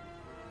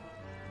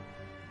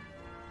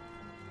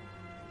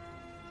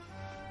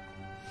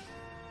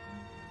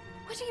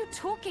 What are you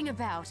talking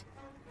about?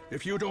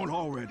 If you don't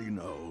already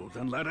know,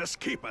 then let us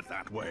keep it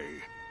that way.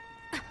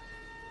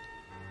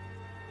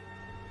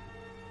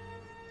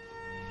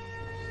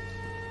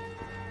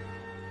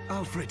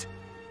 Alfred,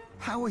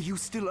 how are you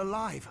still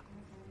alive?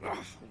 Ugh,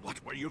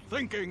 what were you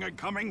thinking in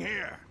coming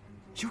here?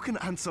 You can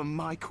answer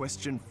my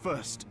question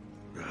first.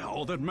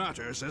 All that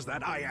matters is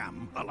that I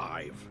am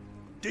alive.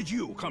 Did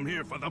you come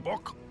here for the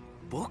book?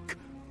 Book?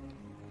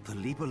 The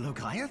Liber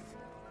Logaeth?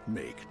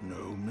 Make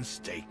no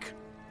mistake.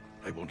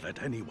 I won't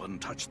let anyone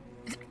touch...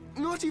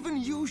 Not even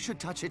you should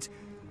touch it.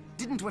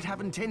 Didn't what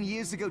happened 10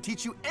 years ago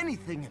teach you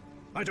anything?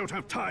 I don't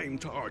have time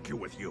to argue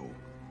with you.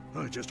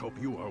 I just hope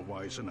you are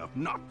wise enough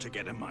not to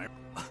get in my...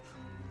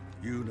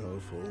 You know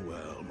full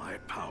well my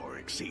power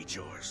exceeds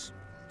yours.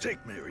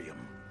 Take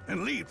Miriam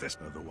and leave this.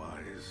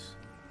 Otherwise,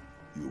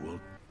 you will...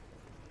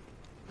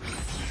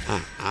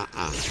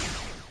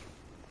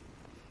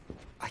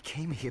 I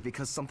came here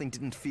because something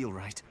didn't feel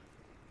right.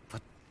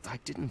 But I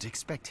didn't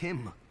expect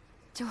him.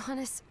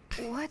 Johannes,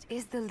 what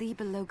is the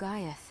Liber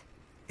Logaeth?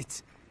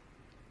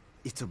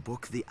 It's a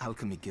book the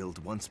Alchemy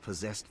Guild once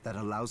possessed that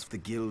allows the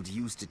guild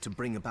used it to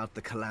bring about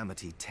the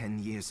calamity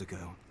 10 years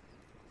ago.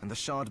 And the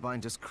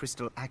Shardbinder's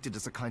crystal acted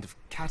as a kind of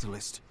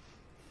catalyst.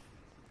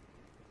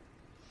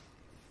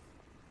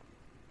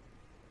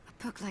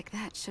 A book like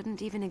that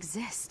shouldn't even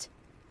exist.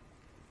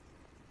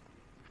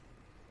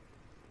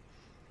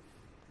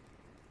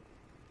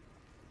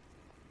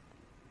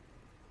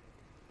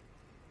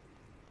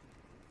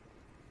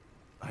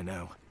 I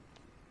know.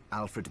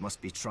 Alfred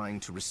must be trying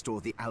to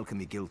restore the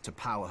Alchemy Guild to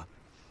power.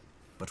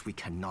 But we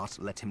cannot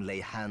let him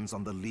lay hands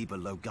on the Liber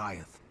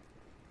Logaeth.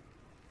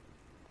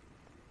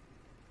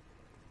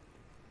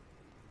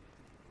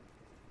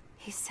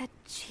 He said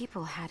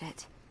Cheeple had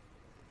it.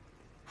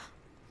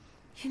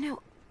 You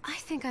know, I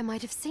think I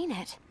might have seen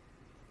it.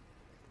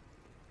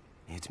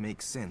 It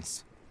makes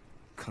sense,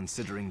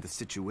 considering the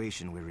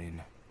situation we're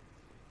in.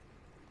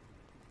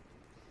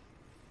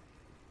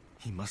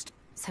 He must...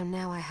 So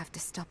now I have to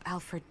stop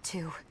Alfred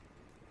too.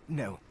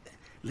 No,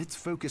 let's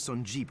focus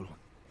on Jeeble.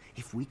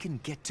 If we can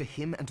get to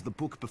him and the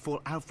book before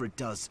Alfred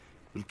does,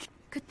 we'll...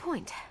 Good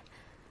point.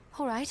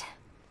 All right.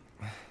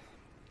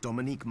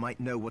 Dominique might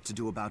know what to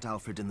do about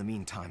Alfred in the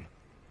meantime.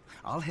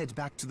 I'll head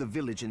back to the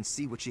village and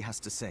see what she has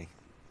to say.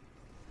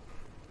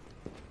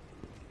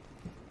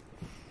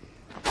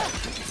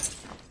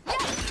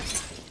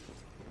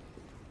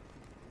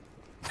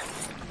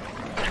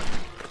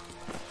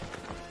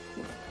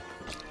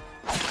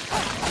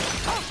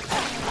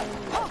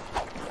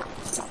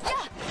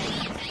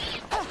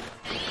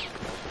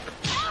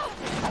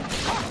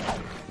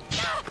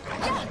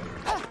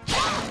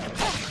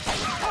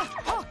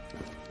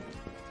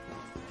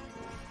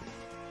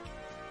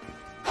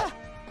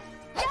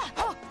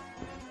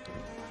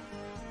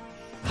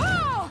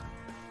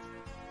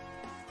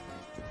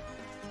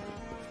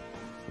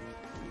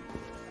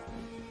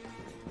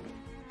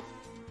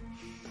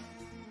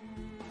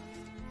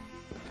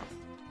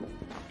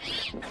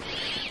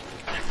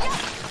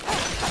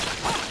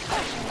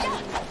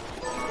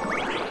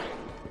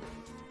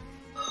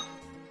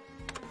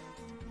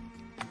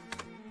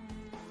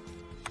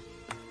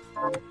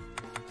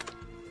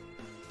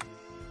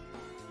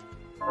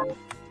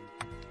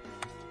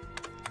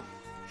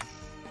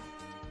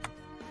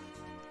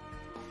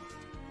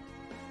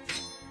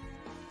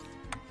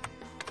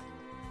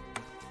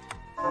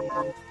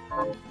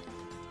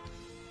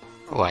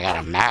 Oh, I got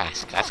a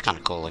mask. That's kind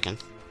of cool looking.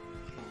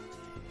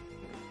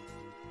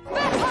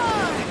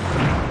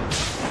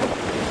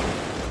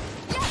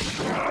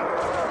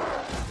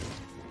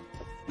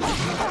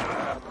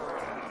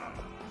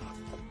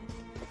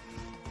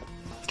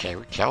 Okay,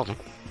 we killed him.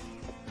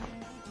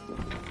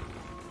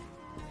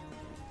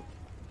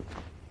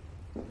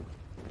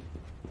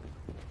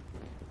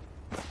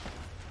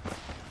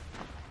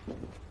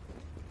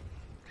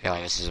 I feel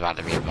like this is about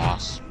to be a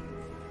boss.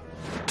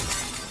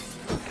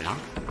 You know?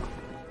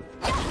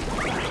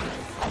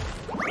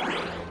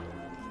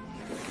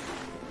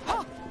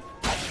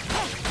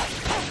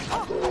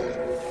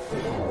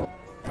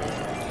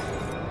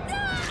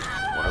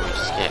 What do we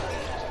skip?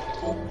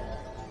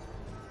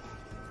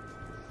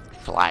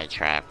 Fly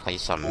trap.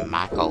 Place some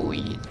Mako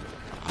weed.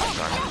 Oh,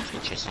 sorry.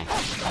 Interesting.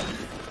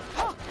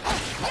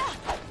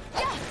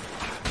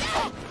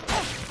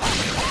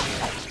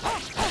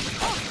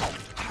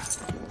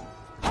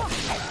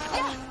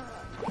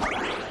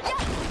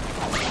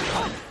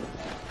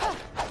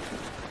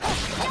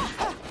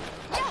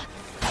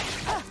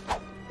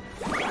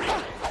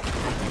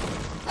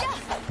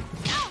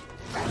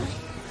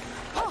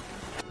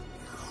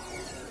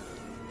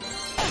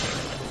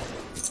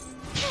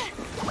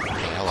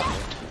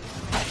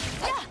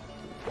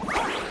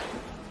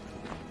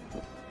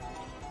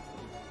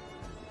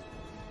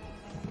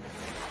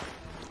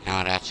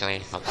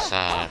 Actually,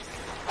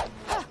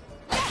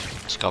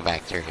 let's go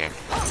back through here.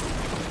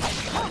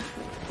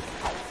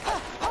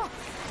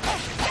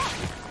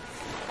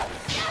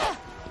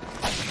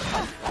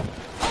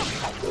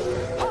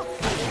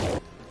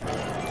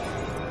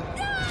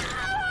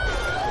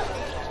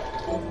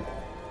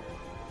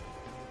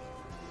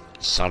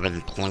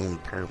 Summon Plume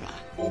Perma.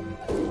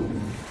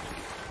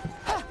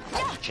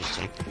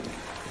 Interesting.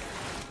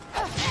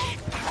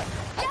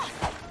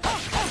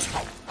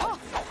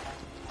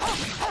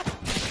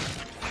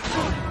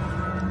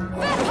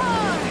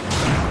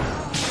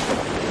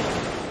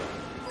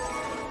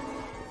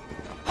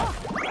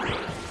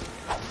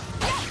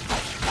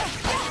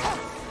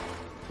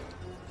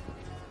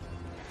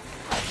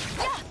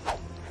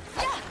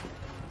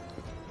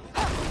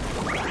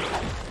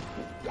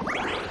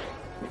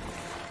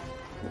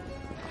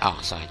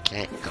 So I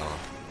can't go.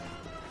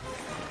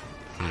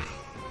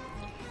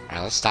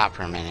 Alright, let's stop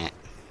for a minute.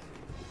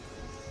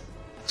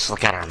 Let's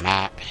look at our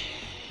map.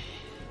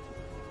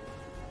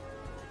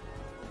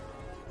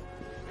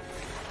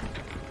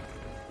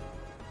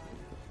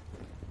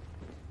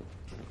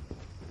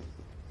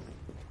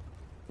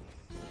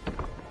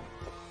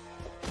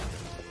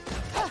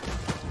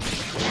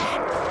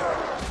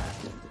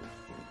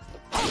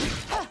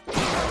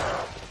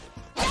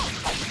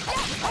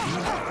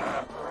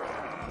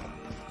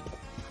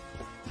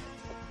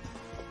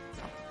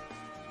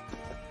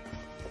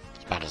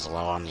 About as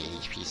low on the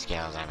HP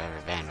scale as I've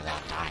ever been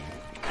without dying.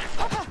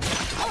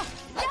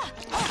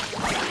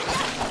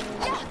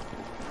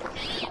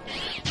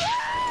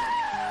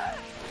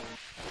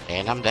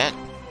 And I'm dead.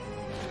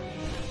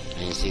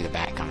 And you see the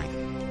bat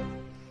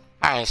coming.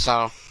 Alright,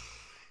 so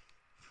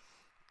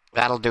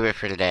that'll do it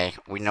for today.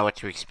 We know what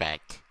to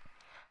expect.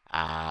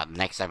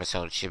 Next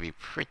episode should be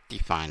pretty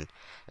fun,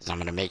 as I'm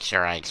going to make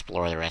sure I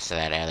explore the rest of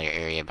that other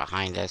area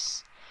behind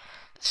us.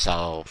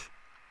 So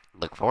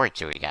look forward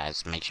to it,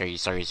 guys. Make sure you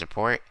show your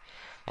support,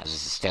 as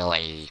this is still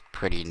a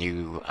pretty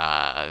new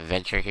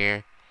venture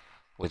here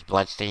with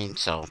Bloodstained,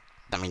 so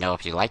let me know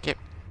if you like it.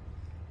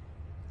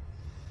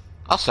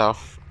 Also,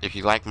 if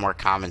you like more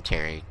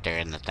commentary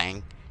during the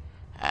thing,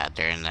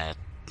 during the,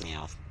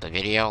 the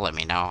video, let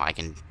me know. I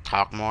can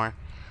talk more.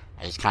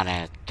 I just kind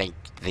of think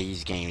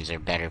these games are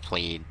better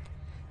played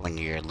when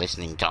you're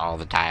listening to all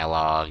the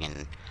dialogue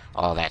and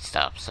all that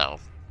stuff, so,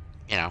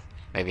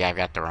 maybe I've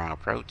got the wrong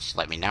approach.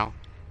 Let me know.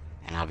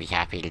 And I'll be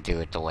happy to do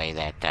it the way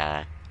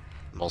that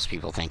most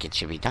people think it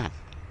should be done.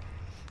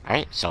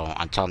 Alright, so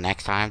until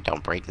next time,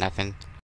 don't break nothing.